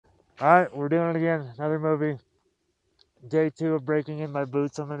Alright, we're doing it again. Another movie. Day 2 of breaking in my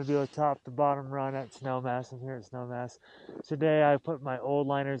boots. I'm going to do a top to bottom run at Snowmass. I'm here at Snowmass. Today I put my old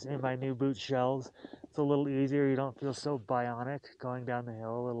liners in my new boot shells. It's a little easier. You don't feel so bionic going down the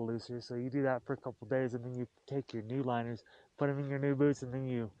hill, a little looser. So you do that for a couple days, and then you take your new liners, put them in your new boots, and then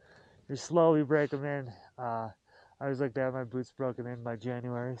you slowly break them in. I always like to have my boots broken in by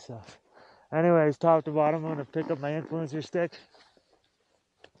January. So anyways, top to bottom, I'm going to pick up my influencer stick.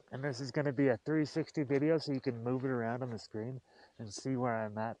 And this is going to be a 360 video, so you can move it around on the screen and see where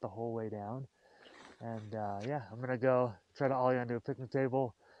I'm at the whole way down. And yeah, I'm going to go try to ollie onto a picnic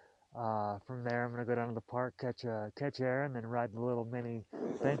table. From there, I'm going to go down to the park, catch air, and then ride the little mini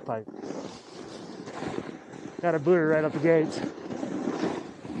bank pipe. Got a booter right up the gates.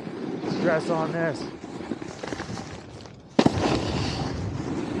 Stress on this.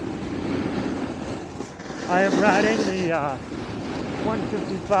 I am riding the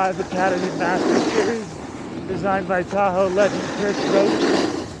 155 Academy Master Series, designed by Tahoe legend Chris Roach.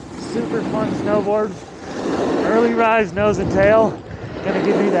 Super fun snowboard. Early rise, nose and tail. Gonna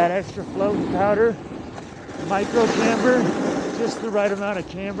give you that extra float and powder. Micro camber, just the right amount of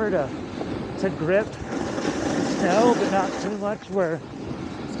camber to grip the snow, but not too much where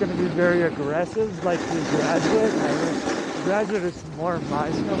it's gonna be very aggressive like the Graduate. The Graduate is more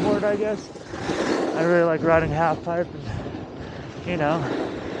my snowboard, I guess. I really like riding half pipe, and you know,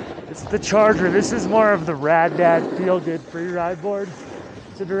 it's the Charger. This is more of the Rad Dad Feel Good free ride board.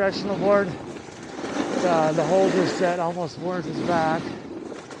 It's a directional board. The holes are set almost towards his back.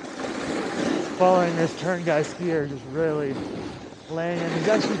 Following this turn guy skier, just really laying in. He's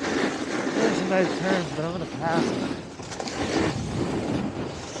actually doing some nice turns, but I'm gonna pass him.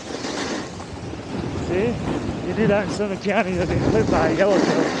 See? You do that in Summit County, you'll get clipped by a yellow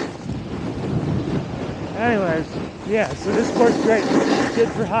coat. Anyways, yeah, so this board's great. Good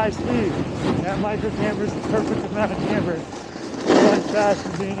for high speed. That micro camber is the perfect amount of camber. Going fast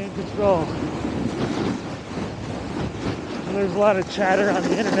and being in control. And there's a lot of chatter on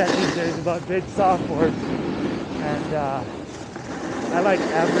the internet these days about big soft boards. And I like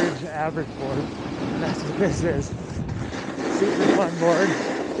average boards. And that's what this is. Super fun board.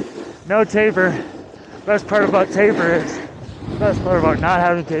 No taper. Best part about not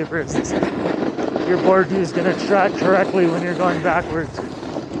having taper is your board view is going to track correctly when you're going backwards.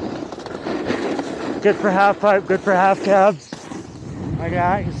 Good for half pipe, good for half cabs. Like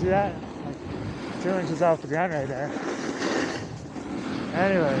that, you see that? Like 2 inches off the ground right there.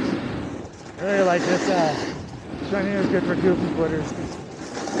 Anyways, I really like this. Shiny is good for goofy footers.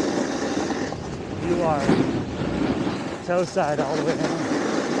 You are toe side all the way down.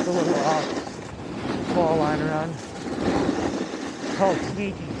 It's a little off. Fall line around. It's called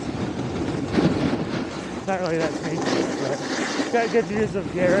sneaky. Not really that sneaky, but it's got good views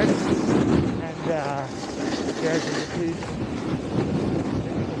of Garrett and Garrett's in the peak.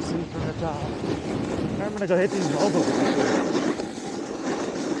 You can see from the top. I'm gonna go hit these moguls.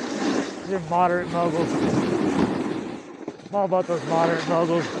 These are moderate moguls. I'm all about those moderate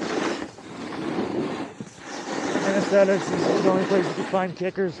moguls. Minnesota is the only place you can find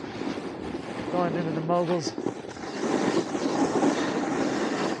kickers going into the moguls.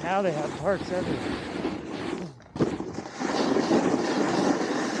 Now they have parks everywhere.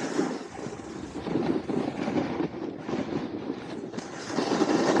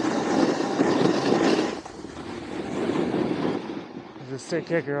 There's a sick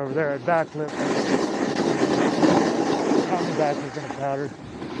kicker over there at backflip. On the backflip in a powder.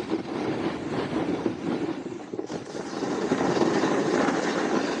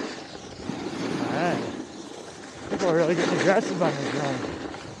 Alright. People are really getting aggressive on this run.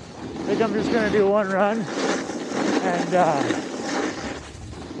 I think I'm just going to do one run and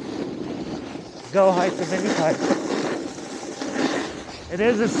go hike the mini pipe. It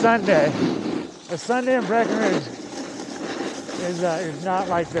is a Sunday. A Sunday in Breckenridge is not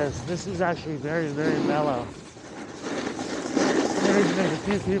like this. This is actually very, very mellow. The reason there's a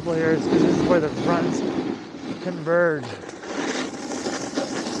few people here is because this is where the runs converge.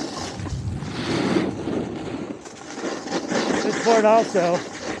 This board also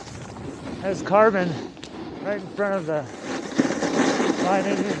has carbon right in front of the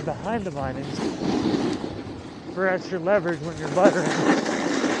lining and behind the linings for extra leverage when you're buttering,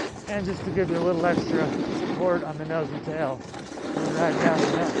 and just to give you a little extra support on the nose and tail when you ride down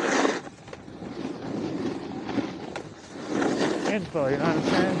the neck. Info, you know what I'm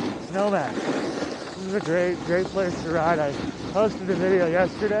saying? Snowmass. This is a great place to ride. I posted a video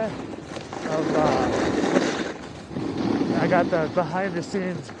yesterday of I got the behind the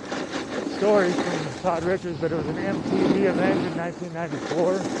scenes story from Todd Richards, but it was an MTV event in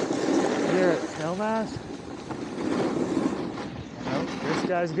 1994 here at Snowmass. Oh, this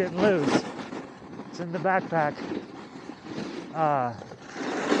guy's getting loose. It's in the backpack. I'm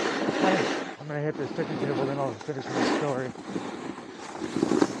gonna hit this picnic table, then I'll finish my story.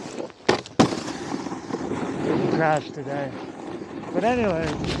 Didn't crash today. But anyway,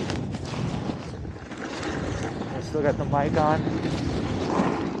 I still got the mic on.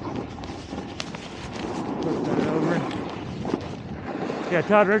 Flip that over. Yeah,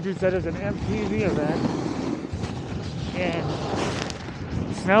 Todd Richards said it was an MTV event in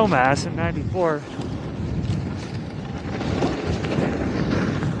Snowmass in '94.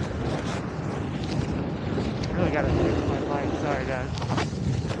 I really gotta fix my mic. Sorry, guys.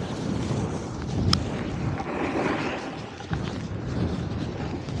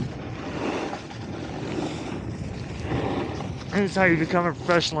 This is how you become a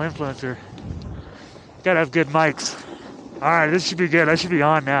professional influencer. Gotta have good mics. Alright, this should be good. I should be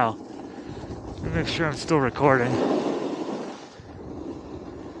on now. Let me make sure I'm still recording.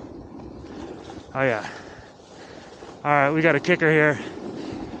 Oh yeah. Alright, we got a kicker here.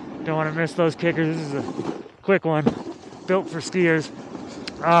 Don't want to miss those kickers. This is a quick one. Built for skiers.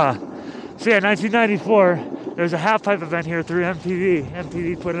 So yeah, 1994, there was a half pipe event here through MTV.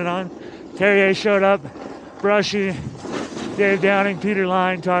 MTV put it on. Terrier showed up. Brushy. Dave Downing, Peter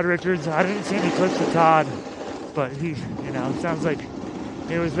Line, Todd Richards. I didn't see any clips of Todd, but he, sounds like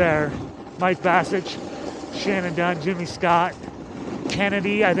he was there. Mike Bassich, Shannon Dunn, Jimmy Scott,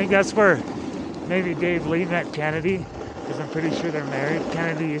 Kennedy. I think that's where maybe Dave Lee met Kennedy, because I'm pretty sure they're married.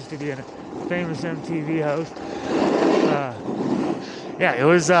 Kennedy used to be a famous MTV host. Yeah, it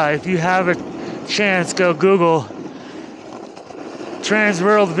was, if you have a chance, go Google Trans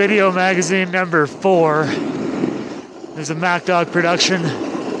World Video Magazine number 4. There's a Mac Dog production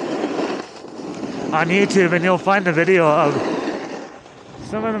on YouTube, and you'll find the video of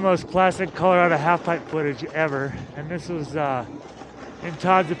some of the most classic Colorado half-pipe footage ever. And this was, in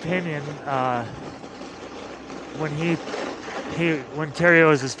Todd's opinion, when Terrio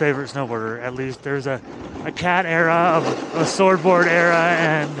was his favorite snowboarder. At least there's a cat era, a swordboard era,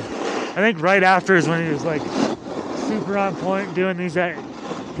 and I think right after is when he was like super on point, doing these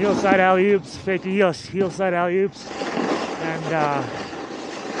heel side alley-oops, fake heel side alley-oops. And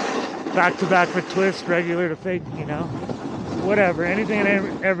back-to-back with twist, regular to fake, whatever, anything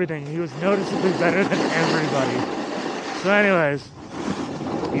and everything. He was noticeably better than everybody. So anyways,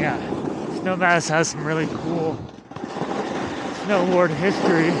 yeah, Snowmass has some really cool snowboard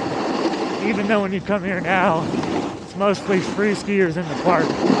history, even though when you come here now, it's mostly free skiers in the park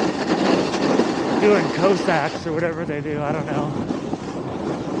doing Cossacks or whatever they do, I don't know.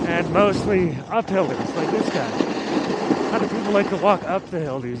 And mostly uphillers, like this guy. How do people like to walk up the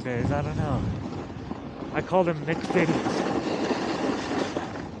hill these days? I don't know. I called them McFitties.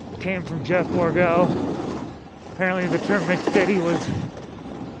 Came from Jeff Borgo. Apparently the term McFitty was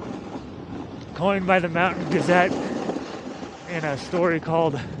coined by the Mountain Gazette in a story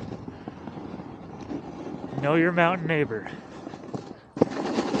called Know Your Mountain Neighbor.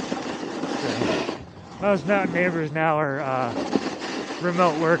 So, most mountain neighbors now are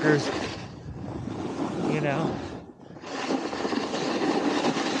remote workers.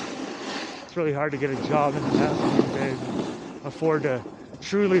 It's really hard to get a job in the mountains these days and afford to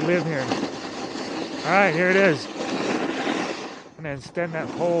truly live here. Alright, here it is. I'm going to extend that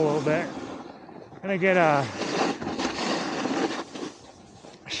pole a little bit. I'm going to get a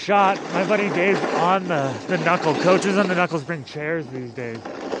shot. My buddy Dave's on the knuckle. Coaches on the knuckles bring chairs these days. I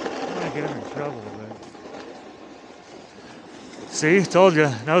don't want to get him in trouble, but... See? Told you.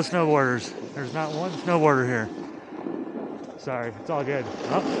 No snowboarders. There's not one snowboarder here. Sorry. It's all good.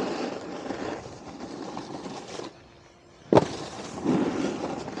 Oh.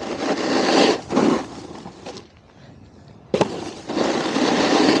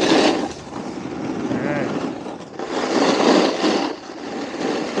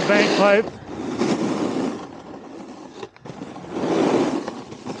 Bank pipe.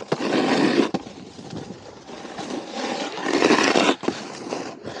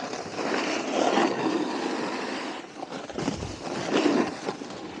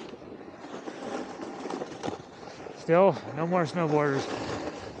 Still, no more snowboarders.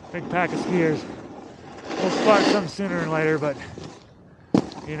 Big pack of skiers. We'll spot some sooner or later, but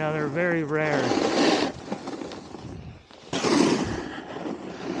they're very rare.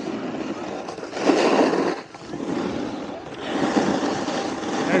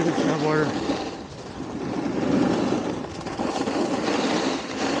 There's a snowboarder.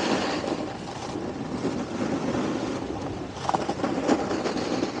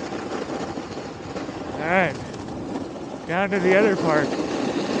 down to the other park.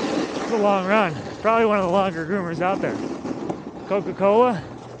 It's a long run. Probably one of the longer groomers out there. Coca-Cola.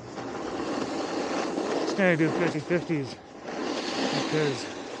 Just gonna do 50/50s because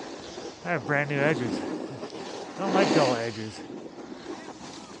I have brand new edges. Don't like dull edges.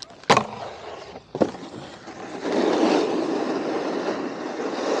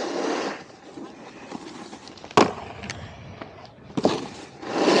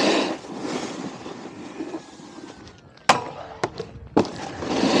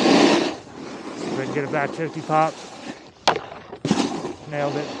 Get a back 50 pop.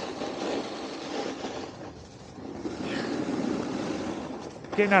 Nailed it.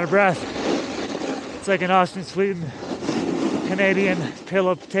 Getting out of breath. It's like an Austin Sweeten Canadian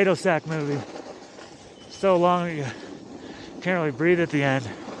potato sack movie. So long that you can't really breathe at the end.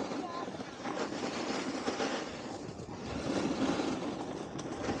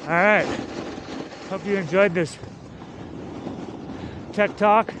 Alright. Hope you enjoyed this tech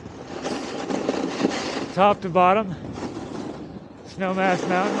talk. Top to bottom, Snowmass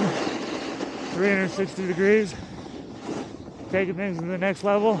Mountain, 360 degrees, taking things to the next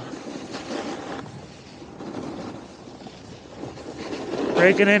level,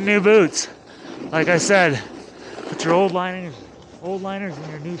 breaking in new boots. Like I said, put your old liners in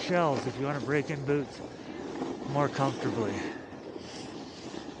your new shells if you want to break in boots more comfortably.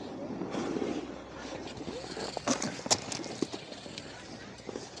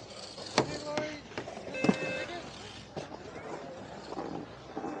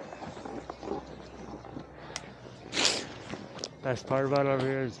 Best part about it over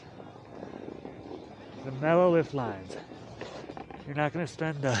here is the mellow lift lines. You're not going to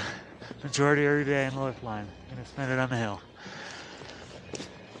spend the majority of your day in the lift line. You're going to spend it on the hill.